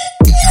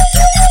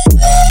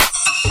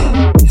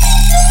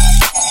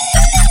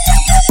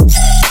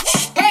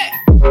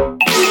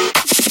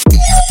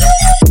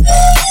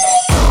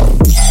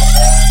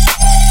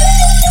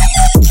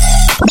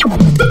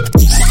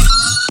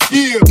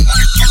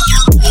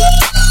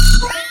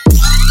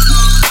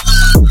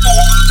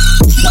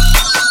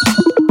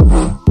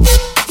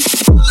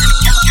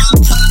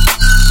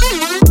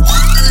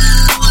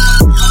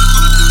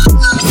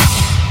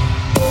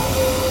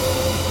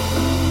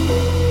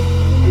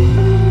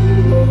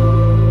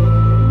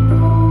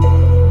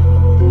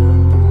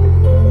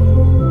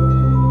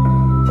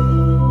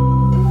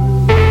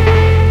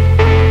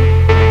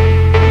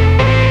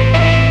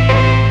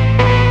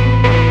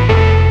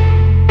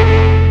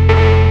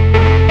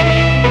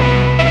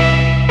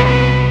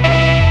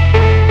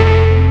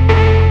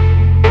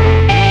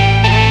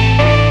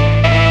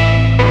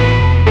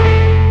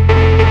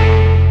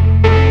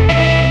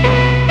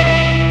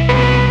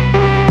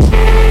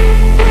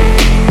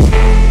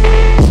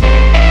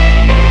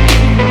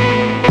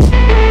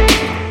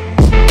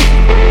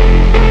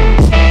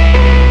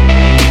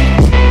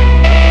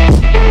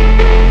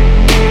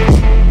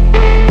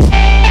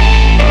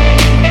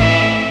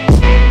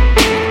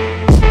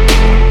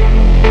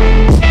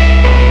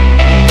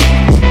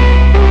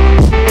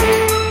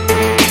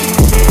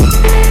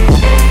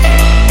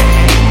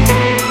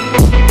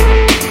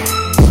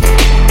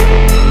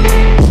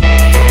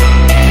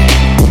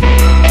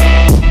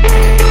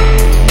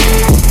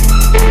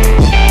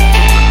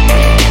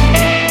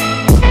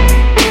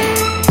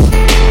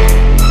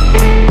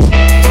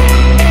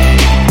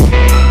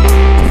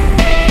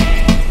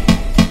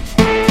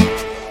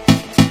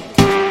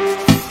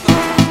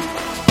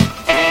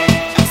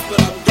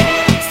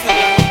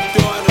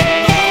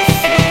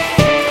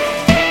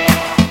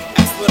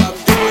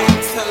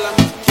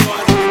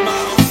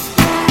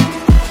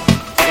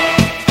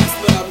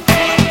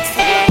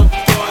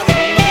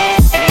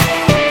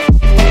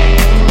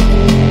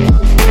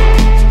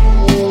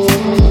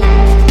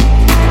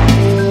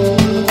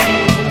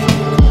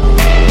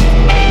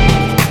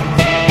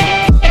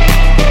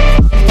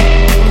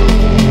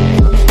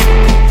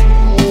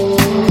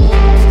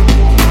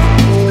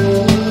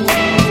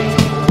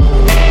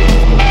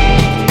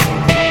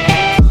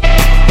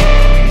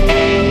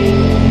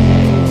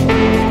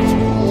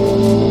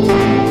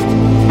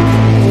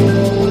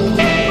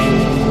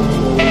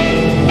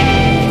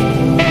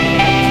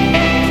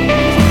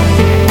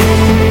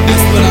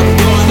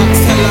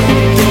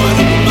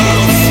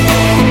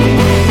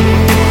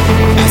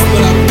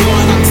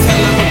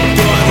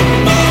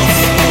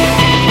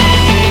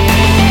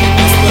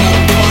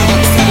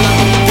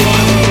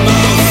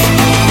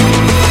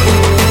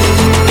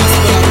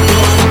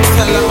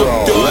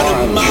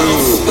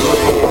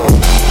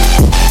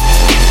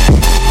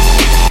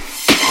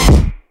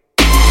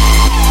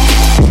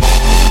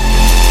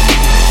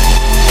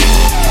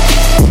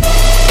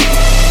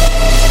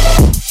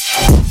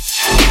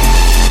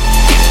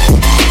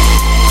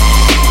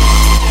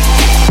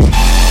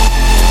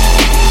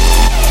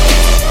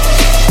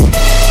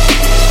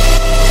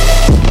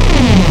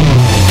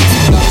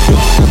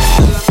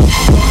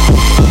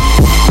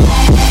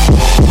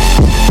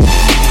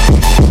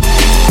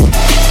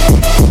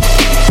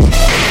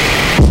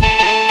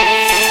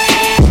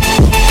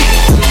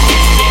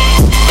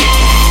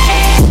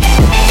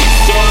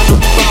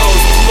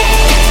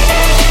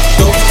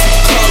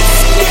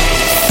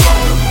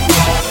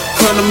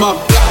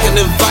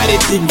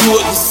 to you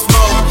with the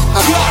smoke.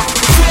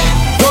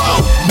 Whoa,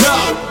 no,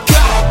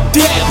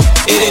 goddamn,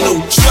 it ain't no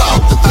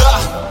joke.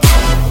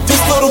 This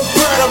little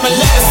bird on my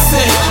last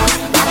scent,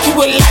 I keep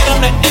it light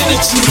on the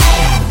energy.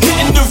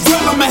 Hitting the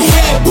run on my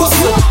head,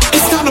 buster.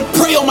 It's time to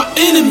prey on my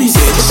enemies.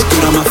 Yeah, just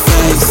get on my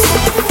face.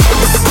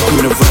 I'm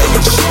in a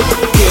rage.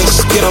 Yeah,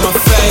 just get on my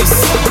face.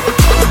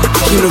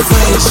 I keep in a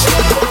rage.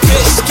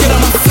 Bitch, get on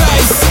my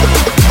face.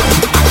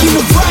 I keep in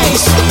a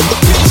rage.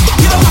 Bitch,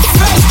 get on my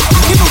face.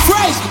 I keep in a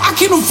rage. I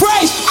keep in a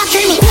rage. I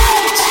keep in a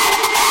rage.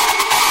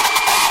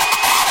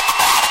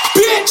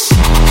 Bitch.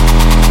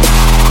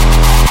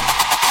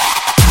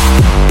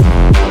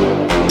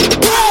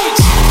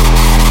 Rage.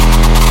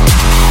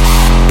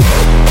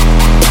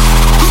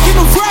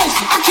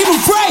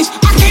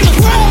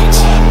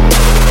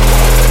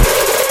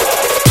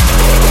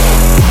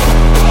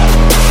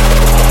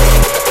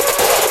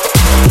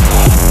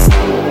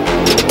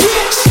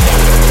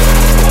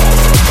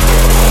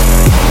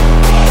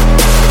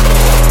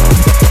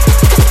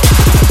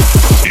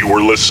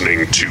 listening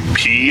to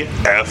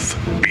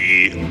PFB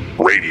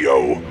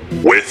Radio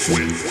with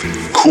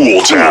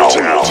Cool Town.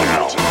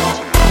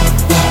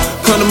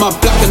 Come to my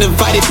block and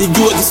invited to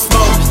you to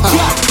smoke.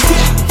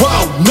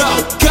 Whoa,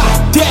 no,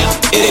 goddamn.